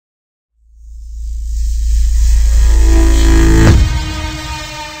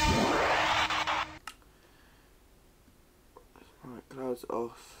details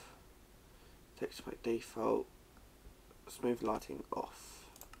off. Texture by default. Smooth lighting off.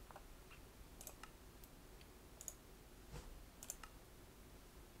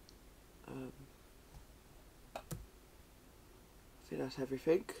 I think that's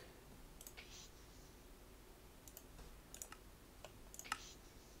everything.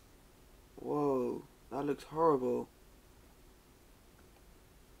 Whoa, that looks horrible.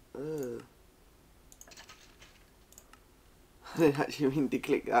 Ugh. I didn't actually mean to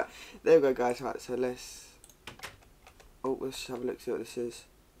click that. There we go, guys. Right, so let's have a look, see what this is.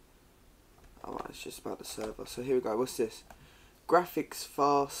 Oh, right, it's just about the server. So here we go. What's this? Graphics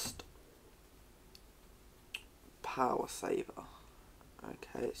fast power saver.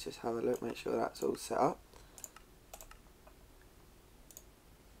 Okay, let's just have a look, make sure that's all set up.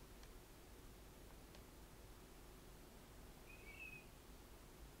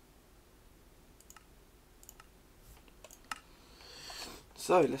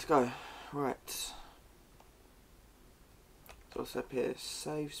 So let's go. Right. So what's up here?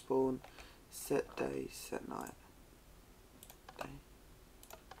 Save spawn, set day, set night. Day.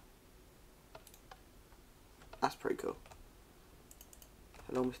 That's pretty cool.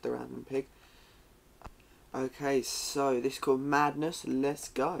 Hello, Mr. Random Pig. Okay, so this is called Madness. Let's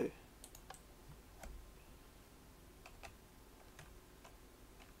go.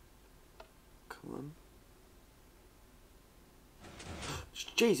 Come on.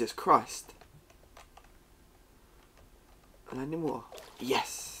 Jesus Christ. Landing more.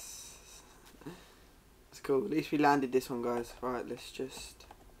 Yes. That's cool. At least we landed this one, guys. Right, let's just...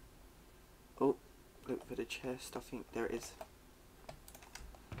 Oh, look for the chest. I think there it is.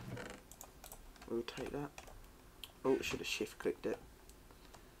 We'll take that. Oh, should have shift clicked it.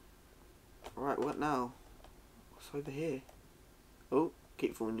 Right, what now? What's over here? Oh,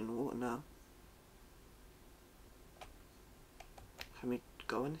 keep falling in the water now. Can we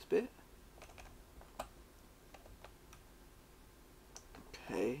go on this bit?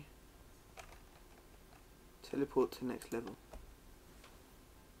 Okay. Teleport to next level.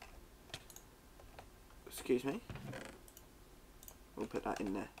 Excuse me. We'll put that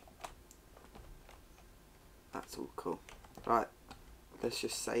in there. That's all cool. Right, let's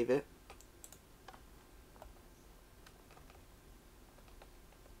just save it.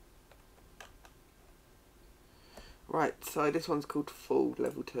 Right, so this one's called Full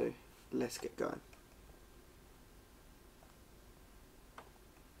Level 2. Let's get going.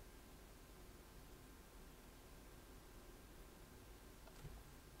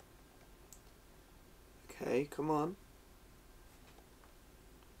 Okay, come on.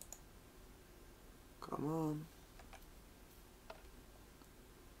 Come on.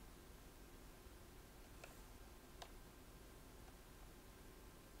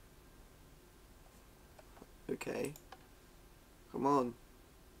 Okay. Come on.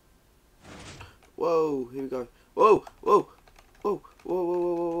 Whoa, here we go. Whoa, whoa, whoa, whoa, whoa,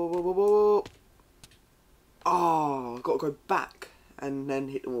 whoa, whoa, whoa, whoa, whoa. Oh, I've got to go back and then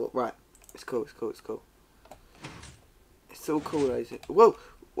hit the wall. Right, it's cool, it's cool, it's cool. It's all cool, though, is it? Whoa,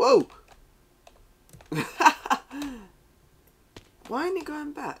 whoa. Why ain't it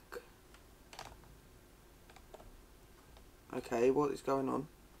going back? Okay, what is going on?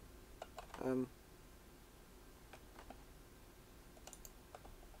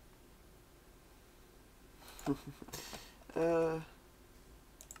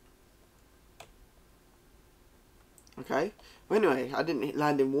 Okay. Well, anyway, I didn't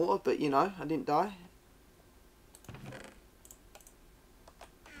land in water, but you know, I didn't die.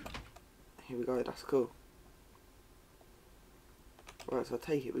 Here we go, that's cool. Right, so I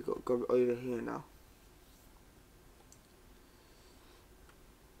take it we've got to go over here now.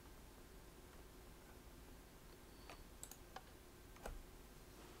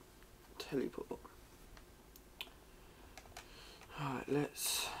 Teleport. Alright,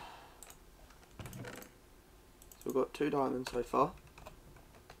 let's... So we've got 2 diamonds so far.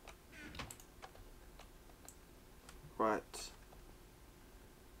 Right.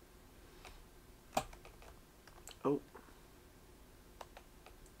 Oh.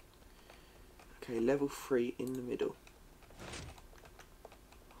 Okay, level 3 in the middle.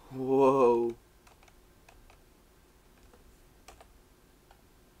 Whoa.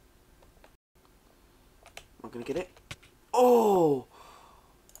 Am I gonna get it? Oh!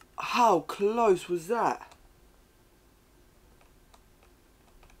 How close was that?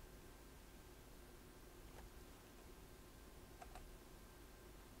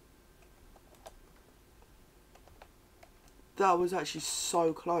 That was actually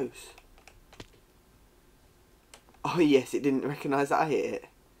so close. Oh yes, it didn't recognise that I hit it.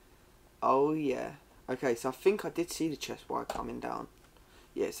 Oh yeah. Okay, so I think I did see the chest wire coming down.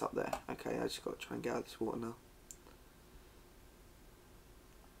 Yeah, it's up there. Okay, I just got to try and get out of this water now.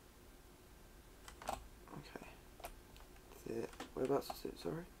 Okay. Whereabouts is it?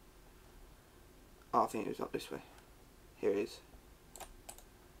 Sorry. Oh, I think it was up this way. Here it is.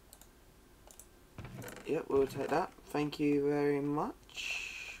 Yep, we'll take that. Thank you very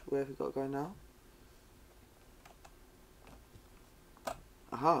much. Where have we got to go now?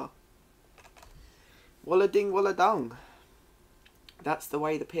 Aha. Walla ding, walla dong. That's the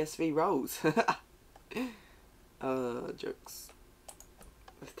way the PSV rolls. Jokes.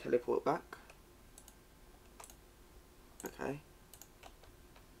 Let's teleport back. Okay.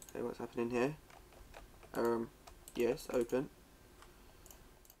 Okay, what's happening here? Yes, open.